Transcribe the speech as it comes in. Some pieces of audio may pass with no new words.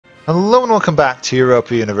Hello and welcome back to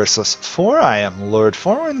Europa Universalis 4. I am Lord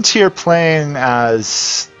Forwind here playing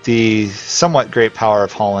as the somewhat great power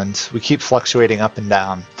of Holland. We keep fluctuating up and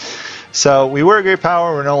down. So we were a great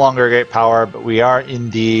power, we're no longer a great power, but we are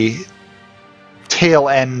in the tail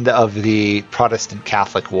end of the Protestant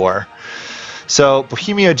Catholic War. So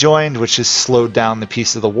Bohemia joined, which has slowed down the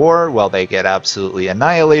peace of the war while they get absolutely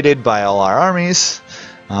annihilated by all our armies.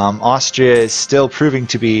 Austria is still proving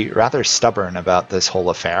to be rather stubborn about this whole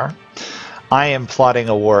affair. I am plotting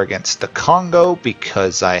a war against the Congo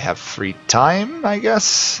because I have free time, I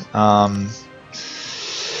guess.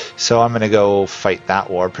 So I'm going to go fight that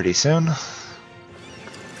war pretty soon.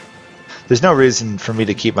 There's no reason for me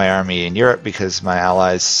to keep my army in Europe because my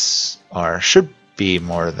allies should be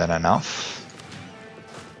more than enough.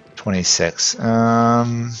 26.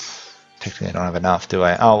 Technically I don't have enough, do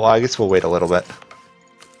I? Oh, well, I guess we'll wait a little bit.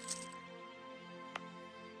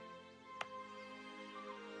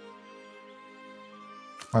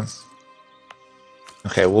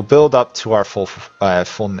 Okay, we'll build up to our full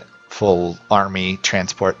army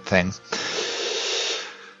transport thing.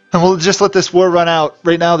 And we'll just let this war run out.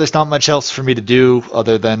 Right now there's not much else for me to do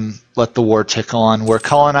other than let the war tick on. We're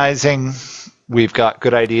colonizing. We've got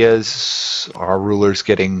good ideas. Our ruler's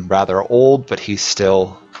getting rather old, but he's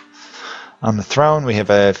still on the throne. We have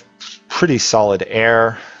a pretty solid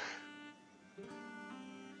heir.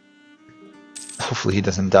 Hopefully he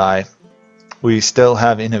doesn't die. We still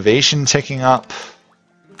have innovation ticking up.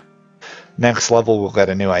 Next level, we'll get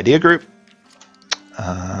a new idea group.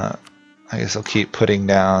 I guess I'll keep putting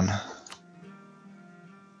down.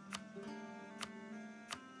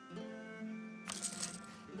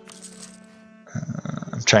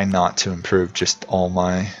 I'm trying not to improve just all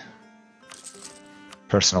my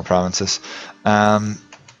personal provinces.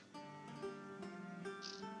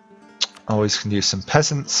 Always can use some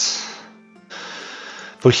peasants.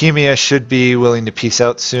 Bohemia should be willing to peace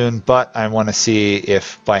out soon, but I want to see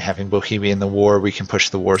if by having Bohemia in the war we can push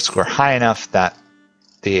the war score high enough that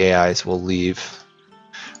the AIs will leave.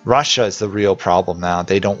 Russia is the real problem now.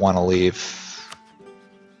 They don't want to leave.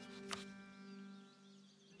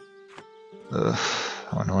 Ugh,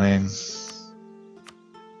 how annoying.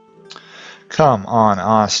 Come on,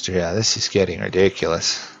 Austria. This is getting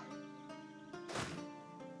ridiculous.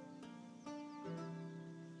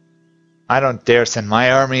 I don't dare send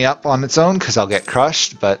my army up on its own because I'll get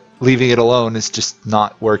crushed, but leaving it alone is just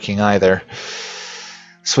not working either.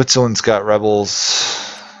 Switzerland's got rebels,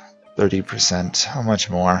 30%. How much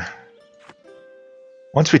more?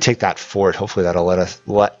 Once we take that fort, hopefully that'll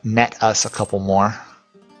net us a couple more.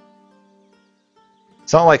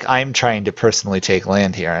 It's not like I'm trying to personally take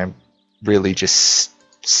land here. I'm really just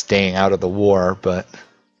staying out of the war, but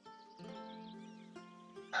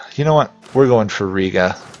you know what? We're going for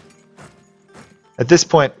Riga. At this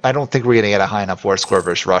point, I don't think we're going to get a high enough war score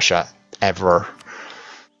versus Russia, ever.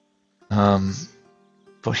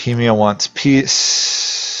 Bohemia wants peace.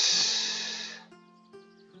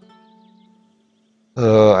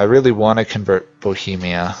 I really want to convert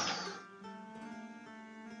Bohemia.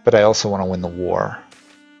 But I also want to win the war.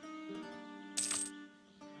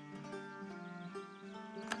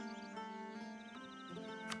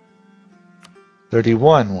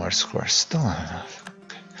 $31 war score, still not enough.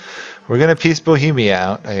 We're going to peace Bohemia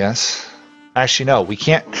out, I guess. Actually, no, we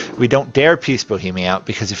can't. We don't dare peace Bohemia out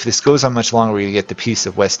because if this goes on much longer, we're going to get the peace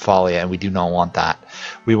of Westphalia, and we do not want that.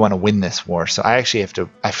 We want to win this war. So I actually have to.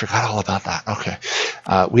 I forgot all about that. Okay.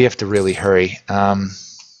 We have to really hurry.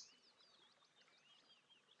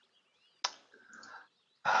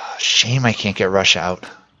 Shame I can't get Russia out.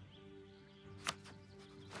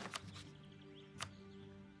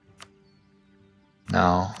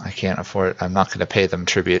 No, I can't afford it. I'm not going to pay them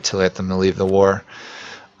tribute to let them leave the war.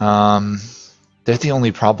 They're the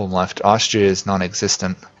only problem left. Austria is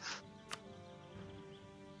non-existent.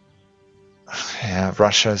 Yeah,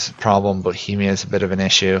 Russia's a problem. Bohemia is a bit of an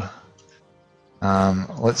issue.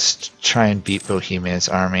 Let's try and beat Bohemia's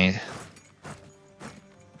army.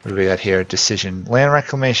 What do we got here? Decision. Land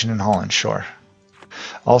reclamation in Holland, sure.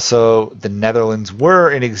 Also, the Netherlands were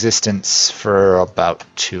in existence for about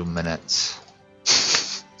 2 minutes.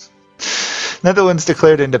 Netherlands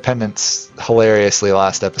declared independence hilariously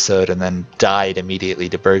last episode and then died immediately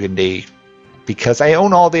to Burgundy because I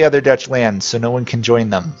own all the other Dutch lands, so no one can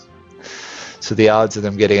join them. So the odds of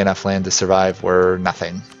them getting enough land to survive were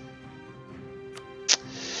nothing.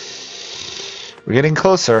 We're getting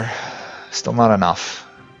closer. Still not enough.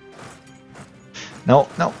 No.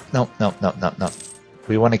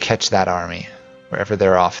 We want to catch that army, wherever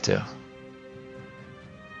they're off to.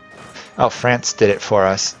 Oh, France did it for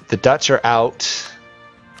us. The Dutch are out.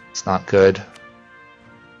 It's not good.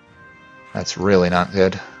 That's really not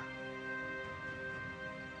good.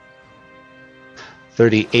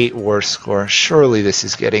 38 war score. Surely this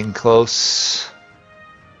is getting close.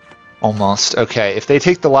 Almost. Okay, if they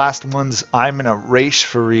take the last ones, I'm going to race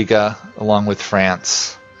for Riga along with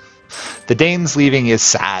France. The Danes leaving is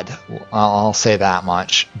sad, I'll say that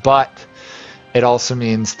much. But it also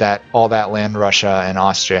means that all that land Russia and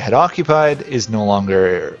Austria had occupied is no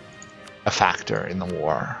longer a factor in the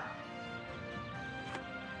war.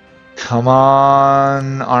 Come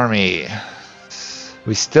on, army.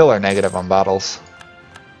 We still are negative on battles.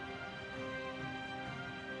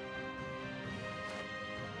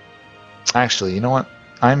 Actually, you know what?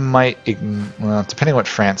 I might, well, depending on what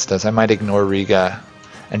France does, I might ignore Riga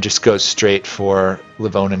and just go straight for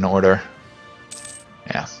Livonin order.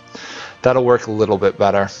 Yeah, that'll work a little bit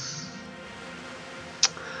better.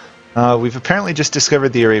 We've apparently just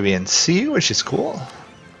discovered the Arabian Sea, which is cool.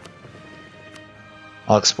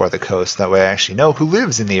 I'll explore the coast, that way I actually know who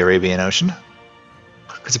lives in the Arabian Ocean.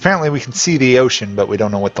 Because apparently we can see the ocean, but we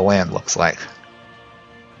don't know what the land looks like.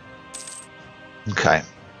 Okay.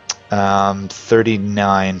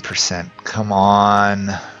 39%. Come on.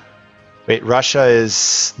 Wait, Russia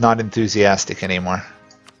is not enthusiastic anymore.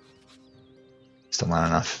 Still not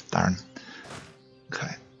enough. Darn.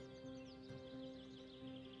 Okay.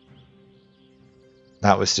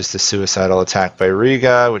 That was just a suicidal attack by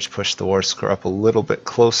Riga, which pushed the war score up a little bit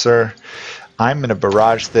closer. I'm going to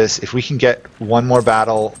barrage this. If we can get one more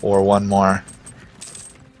battle or one more...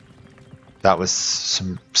 That was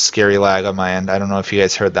some scary lag on my end. I don't know if you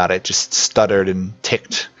guys heard that. It just stuttered and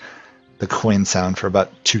ticked the coin sound for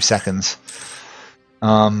about 2 seconds.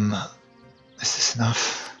 Is this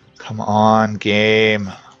enough? Come on,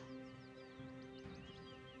 game.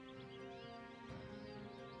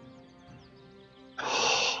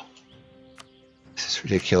 Oh, this is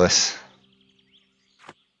ridiculous.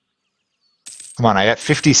 Come on, I got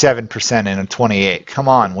 57% in a 28. Come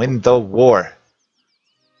on, win the war.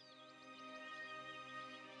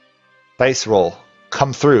 Dice roll.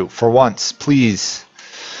 Come through for once, please.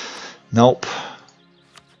 Nope.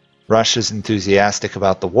 Russia's enthusiastic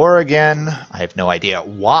about the war again. I have no idea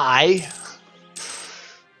why.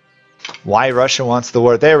 Why Russia wants the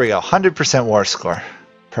war. There we go. 100% war score.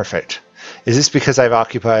 Perfect. Is this because I've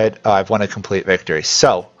occupied? Oh, I've won a complete victory.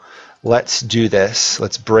 So, let's do this.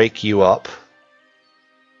 Let's break you up.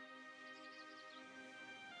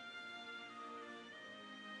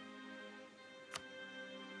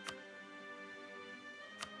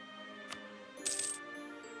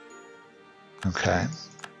 Okay,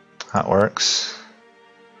 that works.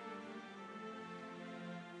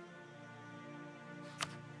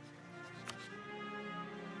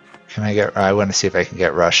 Can I get... I want to see if I can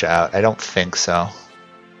get Russia out. I don't think so.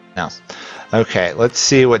 No. Okay, let's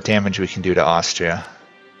see what damage we can do to Austria.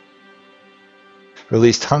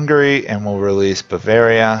 Released Hungary, and we'll release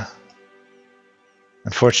Bavaria.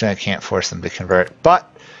 Unfortunately, I can't force them to convert. But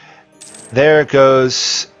there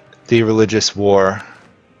goes the religious war.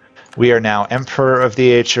 We are now Emperor of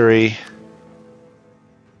the HRE.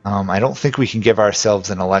 I don't think we can give ourselves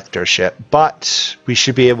an electorship, but we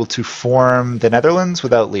should be able to form the Netherlands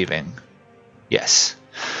without leaving. Yes.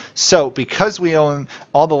 So, because we own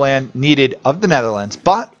all the land needed of the Netherlands,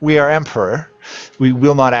 but we are Emperor, we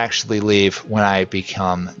will not actually leave when I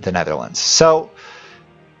become the Netherlands. So,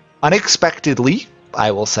 unexpectedly,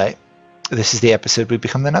 I will say, this is the episode we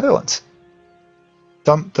become the Netherlands.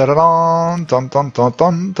 Dun, dun, dun, dun, dun, dun,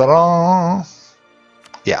 dun, dun.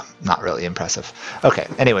 Yeah, not really impressive. Okay,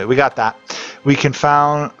 anyway, we got that. We can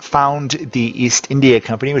found the East India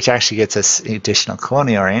Company, which actually gets us additional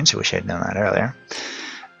colonial range. I wish I had known that earlier.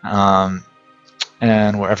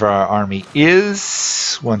 And wherever our army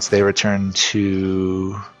is, once they return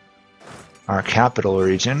to our capital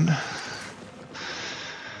region,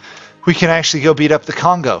 we can actually go beat up the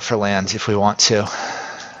Congo for land if we want to.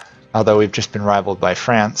 Although we've just been rivaled by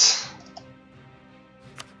France.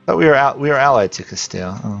 But we were allied to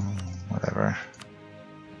Castile. Oh, whatever.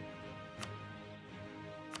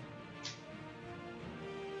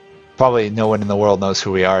 Probably no one in the world knows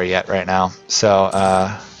who we are yet right now. So,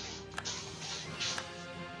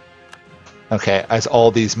 okay, as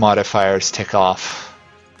all these modifiers tick off.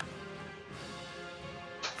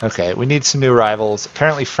 Okay, we need some new rivals.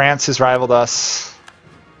 Apparently France has rivaled us.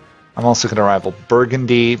 I'm also going to rival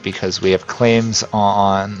Burgundy because we have claims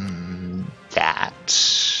on that.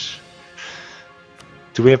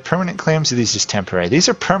 Do we have permanent claims or are these just temporary? These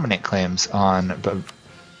are permanent claims on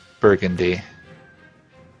Burgundy.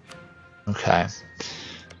 Okay.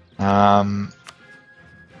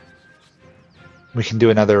 We can do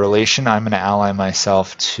another relation. I'm going to ally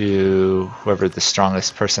myself to whoever the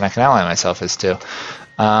strongest person I can ally myself is to.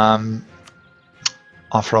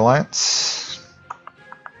 Offer alliance.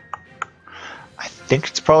 I think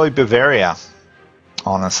it's probably Bavaria,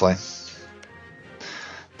 honestly.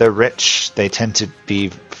 They're rich. They tend to be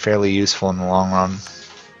fairly useful in the long run.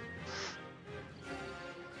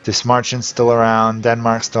 Dismarchen's still around.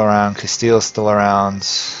 Denmark's still around. Castile's still around.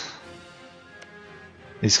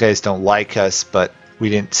 These guys don't like us, but we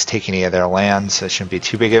didn't take any of their land, so it shouldn't be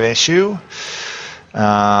too big of an issue.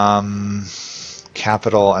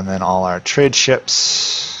 Capital, and then all our trade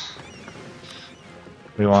ships.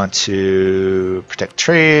 We want to protect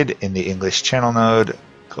trade in the English Channel node.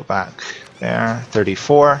 Go back there,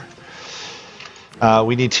 34.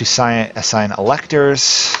 We need to assign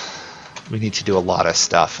electors. We need to do a lot of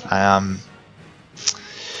stuff.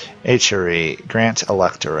 HRE, grant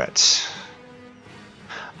electorate.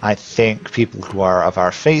 I think people who are of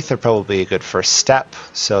our faith are probably a good first step.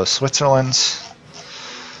 So Switzerland.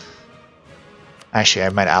 Actually, I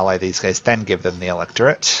might ally these guys, then give them the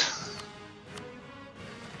electorate.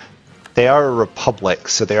 They are a republic,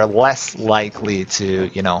 so they are less likely to,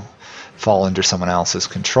 you know, fall under someone else's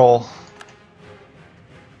control.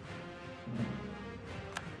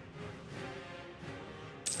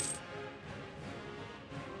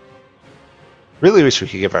 Really wish we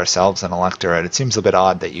could give ourselves an electorate. It seems a bit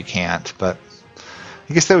odd that you can't, but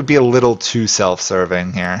I guess that would be a little too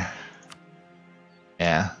self-serving here.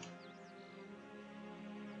 Yeah.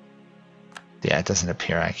 Yeah, it doesn't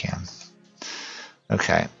appear I can.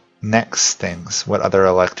 Okay, next things. What other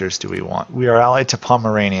electors do we want? We are allied to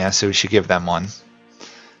Pomerania, so we should give them one.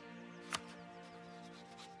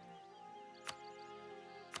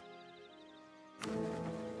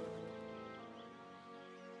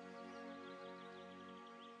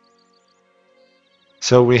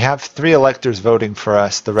 So we have 3 electors voting for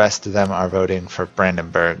us. The rest of them are voting for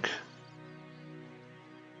Brandenburg.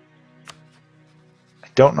 I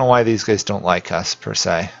don't know why these guys don't like us, per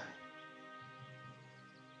se.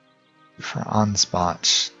 For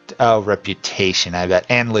on-spot. Oh, reputation, I bet.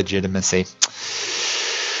 And legitimacy.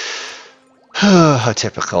 How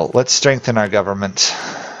typical. Let's strengthen our government.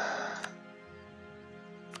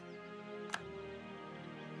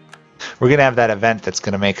 We're going to have that event that's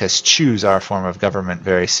going to make us choose our form of government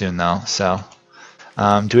very soon, though. So,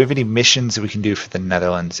 do we have any missions that we can do for the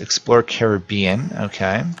Netherlands? Explore Caribbean.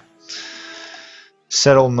 Okay.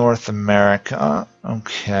 Settle North America.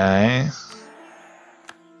 Okay.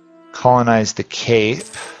 Colonize the Cape.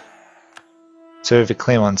 So we have a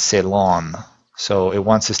claim on Ceylon. So it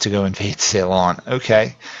wants us to go invade Ceylon.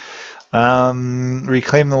 Okay.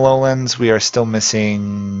 Reclaim the lowlands. We are still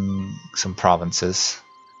missing some provinces.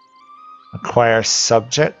 Acquire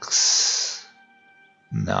subjects.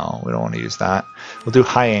 No, we don't want to use that. We'll do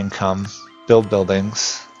high income. Build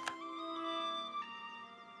buildings.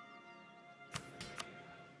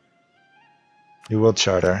 New World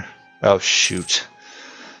Charter. Oh, shoot.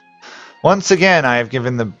 Once again, I have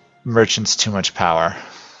given the merchants too much power.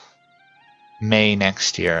 May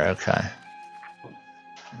next year, okay.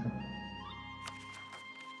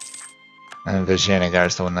 And Vijayanagar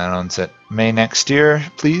is the one that owns it. May next year,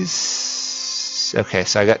 please. Okay,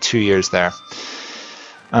 so I got 2 years there.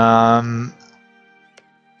 Don't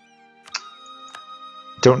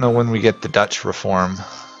know when we get the Dutch reform.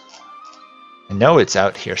 I know it's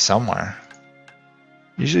out here somewhere.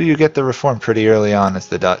 Usually you get the reform pretty early on as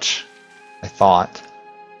the Dutch, I thought.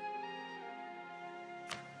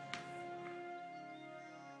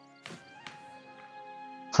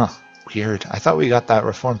 Huh, weird. I thought we got that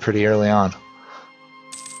reform pretty early on.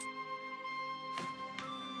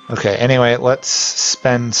 Okay, anyway, let's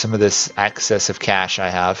spend some of this excess of cash I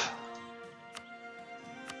have.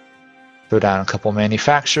 Throw down a couple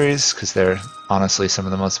manufactories, because they're honestly some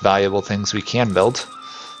of the most valuable things we can build.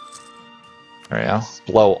 There we go.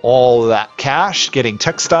 Blow all of that cash, getting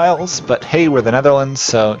textiles, but hey, we're the Netherlands,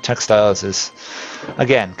 so textiles is,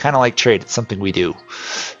 again, kind of like trade. It's something we do.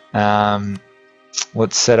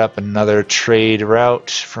 Let's set up another trade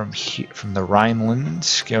route from the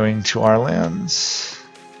Rhineland going to our lands.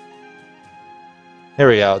 There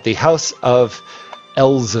we go. The House of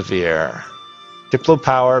Elsevier. Diplo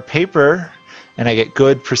power, paper, and I get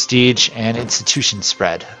good prestige and institution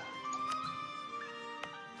spread.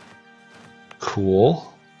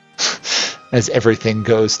 Cool. As everything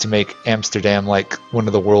goes to make Amsterdam like one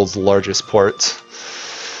of the world's largest ports.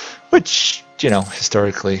 Which, you know,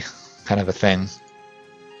 historically kind of a thing.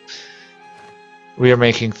 We are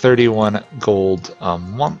making 31 gold a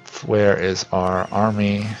month. Where is our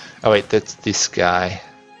army? Oh wait, that's this guy.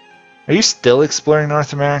 Are you still exploring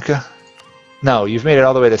North America? No, you've made it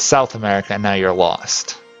all the way to South America and now you're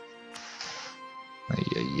lost. Ay,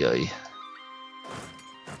 ay, ay.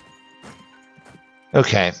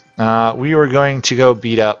 Okay, we were going to go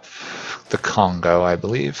beat up the Congo, I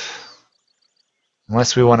believe.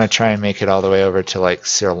 Unless we want to try and make it all the way over to like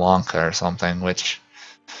Sri Lanka or something, which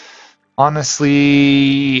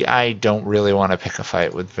honestly, I don't really want to pick a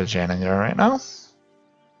fight with Vijayanagara right now.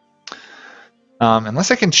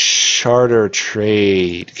 Unless I can charter a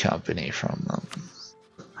trade company from them.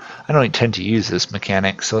 I don't intend to use this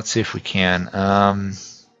mechanic, so let's see if we can.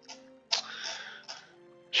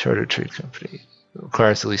 Charter trade company. It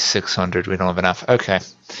requires at least 600. We don't have enough. Okay.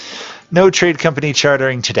 No trade company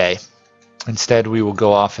chartering today. Instead, we will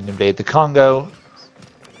go off and invade the Congo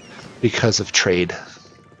because of trade.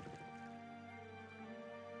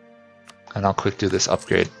 And I'll quick do this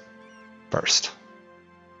upgrade first.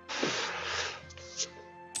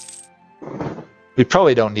 We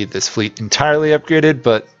probably don't need this fleet entirely upgraded,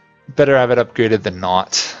 but better have it upgraded than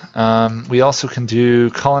not. We also can do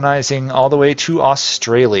colonizing all the way to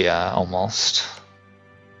Australia, almost.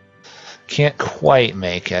 Can't quite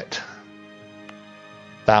make it.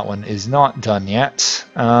 That one is not done yet.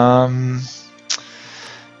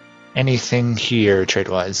 Anything here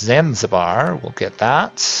trade-wise? Zanzibar, we'll get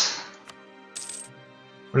that.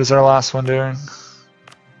 What is our last one doing?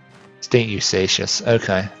 State Eustatius,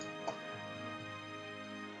 okay.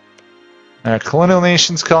 Colonial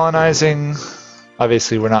nations colonizing.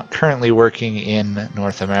 Obviously, we're not currently working in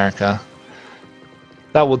North America.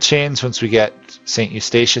 That will change once we get St.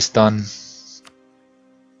 Eustatius done.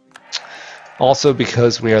 Also,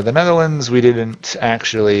 because we are the Netherlands, we didn't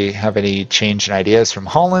actually have any change in ideas from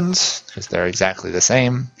Holland, because they're exactly the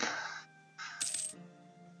same.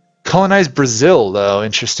 Colonize Brazil, though,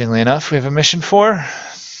 interestingly enough, we have a mission for.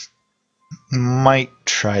 Might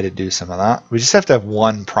try to do some of that. We just have to have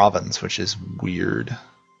one province, which is weird.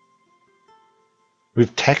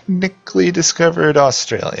 We've technically discovered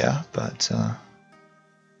Australia, but...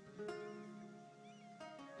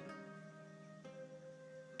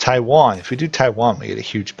 Taiwan. If we do Taiwan, we get a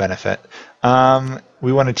huge benefit.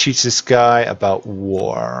 We want to teach this guy about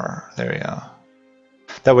war. There we go.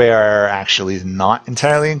 That way our actually is not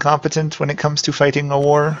entirely incompetent when it comes to fighting a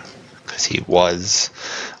war, because he was.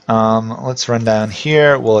 Let's run down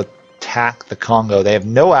here. We'll attack the Congo. They have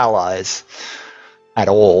no allies at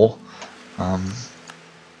all.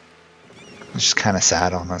 Which is kind of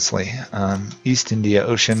sad, honestly. East India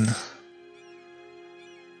Ocean.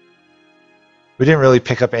 We didn't really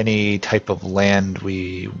pick up any type of land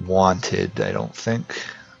we wanted, I don't think,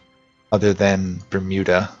 other than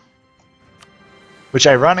Bermuda, which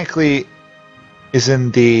ironically is in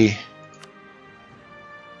the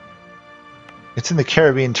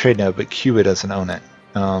Caribbean trade node, but Cuba doesn't own it.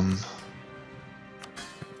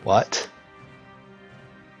 What?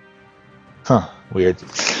 Huh, weird.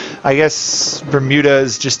 I guess Bermuda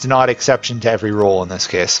is just an odd exception to every rule in this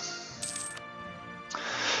case.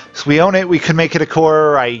 So we own it, we could make it a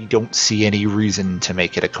core. I don't see any reason to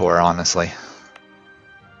make it a core, honestly.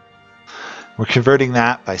 We're converting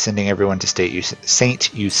that by sending everyone to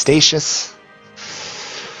St. Eustatius.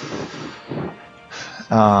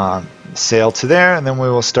 Sail to there, and then we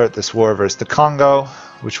will start this war versus the Congo,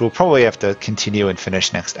 which we'll probably have to continue and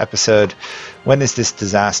finish next episode. When is this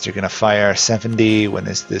disaster going to fire? 70. When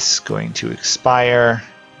is this going to expire?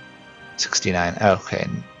 69. Okay.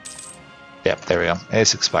 Yep, there we go.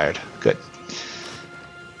 It's expired. Good.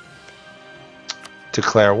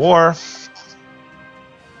 Declare war.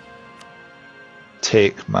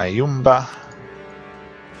 Take Mayumba.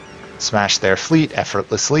 Smash their fleet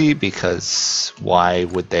effortlessly, because why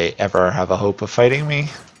would they ever have a hope of fighting me?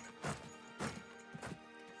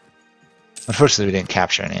 Unfortunately, we didn't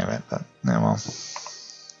capture any of it, but well.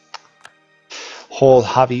 Whole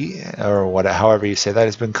Javi, or whatever, however you say that,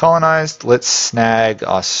 has been colonized. Let's snag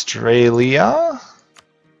Australia,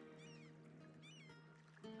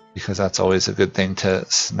 because that's always a good thing to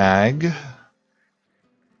snag.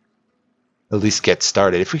 At least get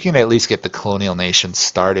started. If we can at least get the colonial nations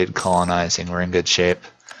started colonizing, we're in good shape.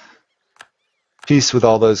 Peace with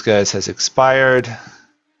all those guys has expired.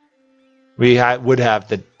 We would have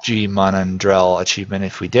the G Manandrel achievement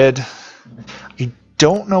if we did. I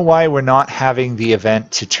don't know why we're not having the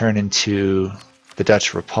event to turn into the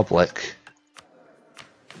Dutch Republic.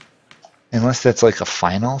 Unless that's like a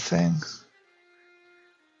final thing.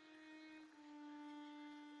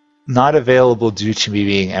 Not available due to me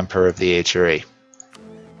being Emperor of the HRE.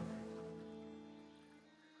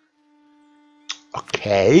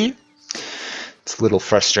 Okay. It's a little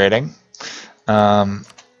frustrating.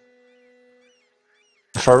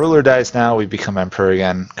 If our ruler dies now, we become emperor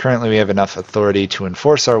again. Currently, we have enough authority to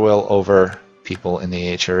enforce our will over people in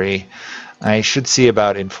the HRE. I should see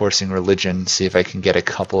about enforcing religion, see if I can get a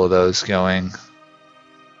couple of those going.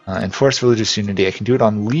 Enforce religious unity. I can do it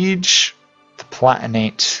on Liege, the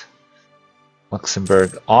Palatinate,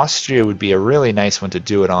 Luxembourg. Austria would be a really nice one to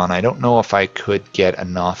do it on. I don't know if I could get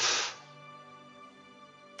enough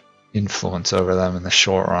influence over them in the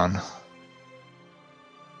short run.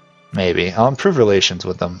 Maybe. I'll improve relations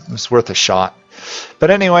with them. It's worth a shot. But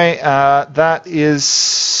anyway, that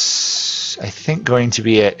is, I think, going to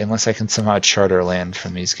be it, unless I can somehow charter land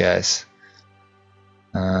from these guys.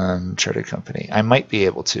 Charter company. I might be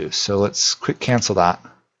able to, so let's quick cancel that.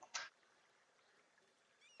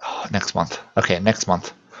 Oh, next month. Okay, next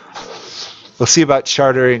month. We'll see about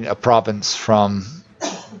chartering a province from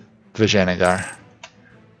Vijayanagar.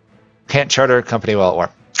 Can't charter a company while at war.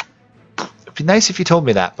 It'd be nice if you told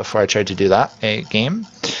me that before I tried to do that game.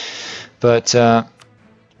 But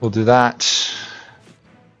we'll do that.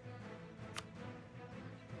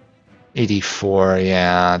 84,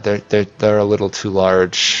 yeah, they're a little too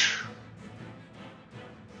large.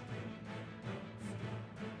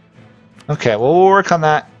 Okay, well, we'll work on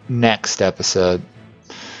that next episode.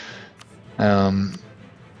 All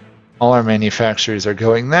our manufacturers are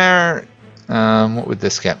going there. What would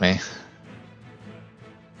this get me?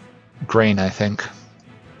 Grain, I think.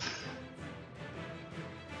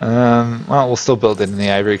 Well, we'll still build it in the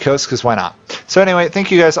Ivory Coast, because why not? So anyway,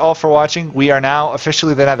 thank you guys all for watching. We are now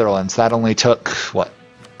officially the Netherlands. That only took, what,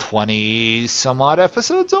 20 some odd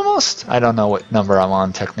episodes almost? I don't know what number I'm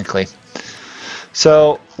on technically.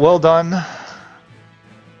 So, well done.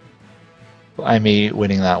 By me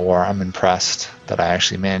winning that war. I'm impressed that I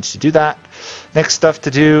actually managed to do that. Next stuff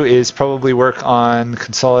to do is probably work on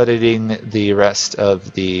consolidating the rest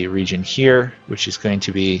of the region here, which is going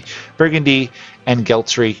to be Burgundy and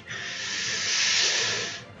Geltry,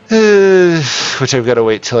 which I've got to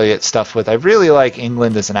wait till I get stuff with. I really like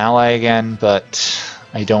England as an ally again, but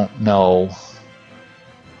I don't know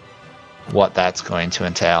what that's going to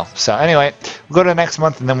entail. So anyway, we'll go to next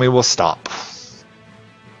month and then we will stop.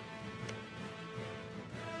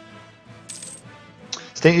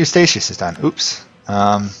 State Eustatius is done. Oops.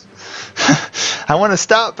 I want to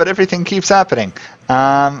stop, but everything keeps happening.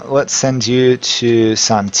 Let's send you to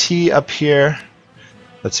Santi up here.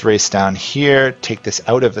 Let's race down here. Take this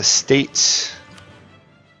out of a state.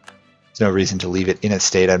 There's no reason to leave it in a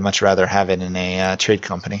state. I'd much rather have it in a trade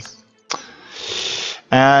company.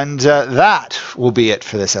 And that will be it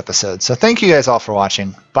for this episode. So thank you guys all for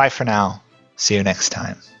watching. Bye for now. See you next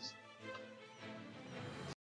time.